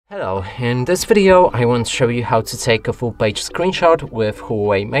Hello, in this video I want to show you how to take a full page screenshot with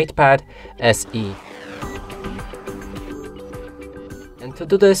Huawei MatePad SE. And to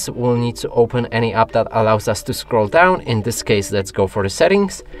do this, we'll need to open any app that allows us to scroll down. In this case, let's go for the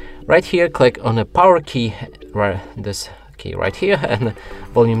settings. Right here, click on the power key, this key right here, and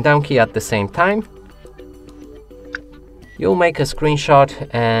volume down key at the same time. You'll make a screenshot,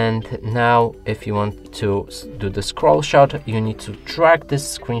 and now if you want to do the scroll shot, you need to drag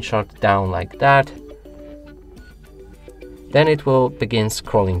this screenshot down like that. Then it will begin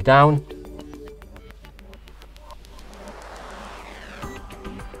scrolling down.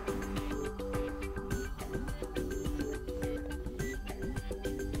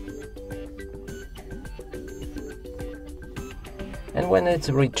 And when it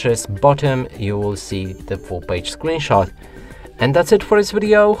reaches bottom, you will see the full page screenshot. And that's it for this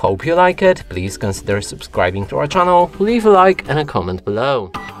video. Hope you like it. Please consider subscribing to our channel, leave a like and a comment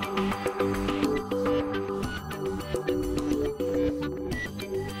below.